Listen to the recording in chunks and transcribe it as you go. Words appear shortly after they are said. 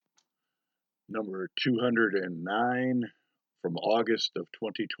number 209 from August of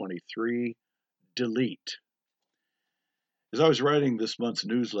 2023, Delete. As I was writing this month's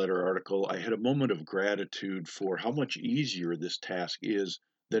newsletter article, I had a moment of gratitude for how much easier this task is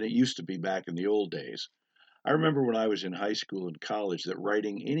than it used to be back in the old days. I remember when I was in high school and college that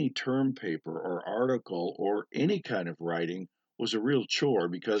writing any term paper or article or any kind of writing was a real chore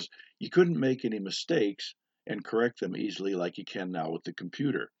because you couldn't make any mistakes and correct them easily like you can now with the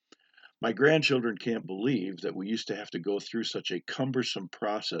computer. My grandchildren can't believe that we used to have to go through such a cumbersome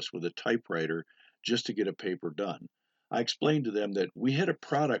process with a typewriter just to get a paper done. I explained to them that we had a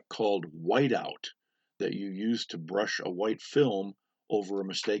product called whiteout that you used to brush a white film over a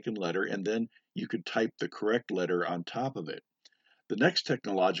mistaken letter, and then you could type the correct letter on top of it. The next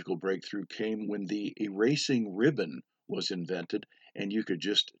technological breakthrough came when the erasing ribbon was invented, and you could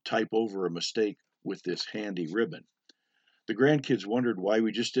just type over a mistake with this handy ribbon. The grandkids wondered why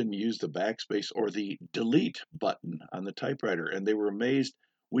we just didn't use the backspace or the delete button on the typewriter, and they were amazed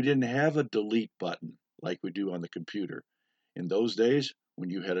we didn't have a delete button like we do on the computer. In those days, when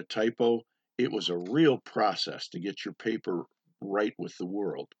you had a typo, it was a real process to get your paper right with the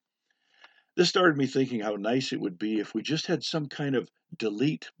world. This started me thinking how nice it would be if we just had some kind of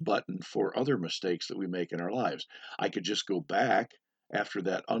delete button for other mistakes that we make in our lives. I could just go back after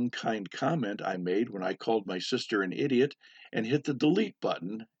that unkind comment I made when I called my sister an idiot and hit the delete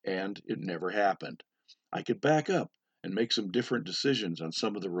button, and it never happened. I could back up and make some different decisions on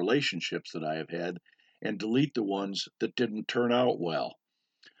some of the relationships that I have had and delete the ones that didn't turn out well.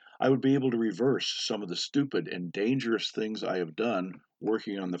 I would be able to reverse some of the stupid and dangerous things I have done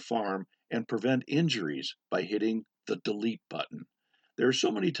working on the farm and prevent injuries by hitting the delete button. There are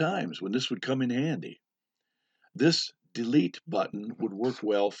so many times when this would come in handy. This delete button would work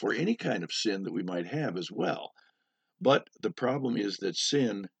well for any kind of sin that we might have as well. But the problem is that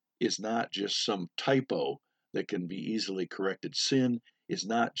sin is not just some typo that can be easily corrected. Sin is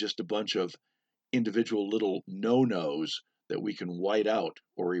not just a bunch of individual little no-nos that we can white out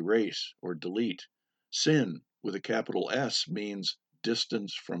or erase or delete. Sin with a capital S means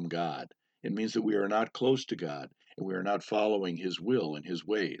distance from God. It means that we are not close to God and we are not following His will and His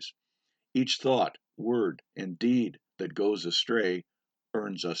ways. Each thought, word, and deed that goes astray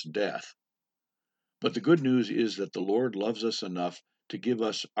earns us death. But the good news is that the Lord loves us enough to give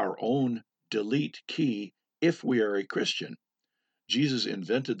us our own delete key if we are a Christian. Jesus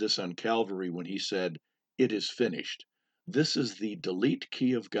invented this on Calvary when he said, "It is finished." This is the delete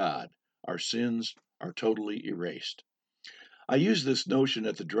key of God. Our sins are totally erased. I used this notion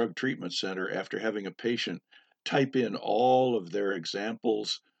at the drug treatment center after having a patient type in all of their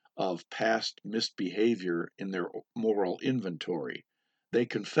examples of past misbehavior in their moral inventory. They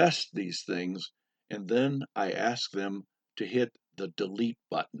confessed these things, and then I asked them to hit the delete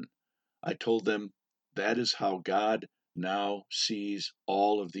button. I told them that is how God now sees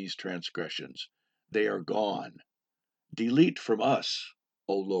all of these transgressions. They are gone. Delete from us,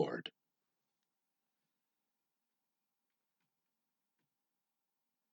 O Lord.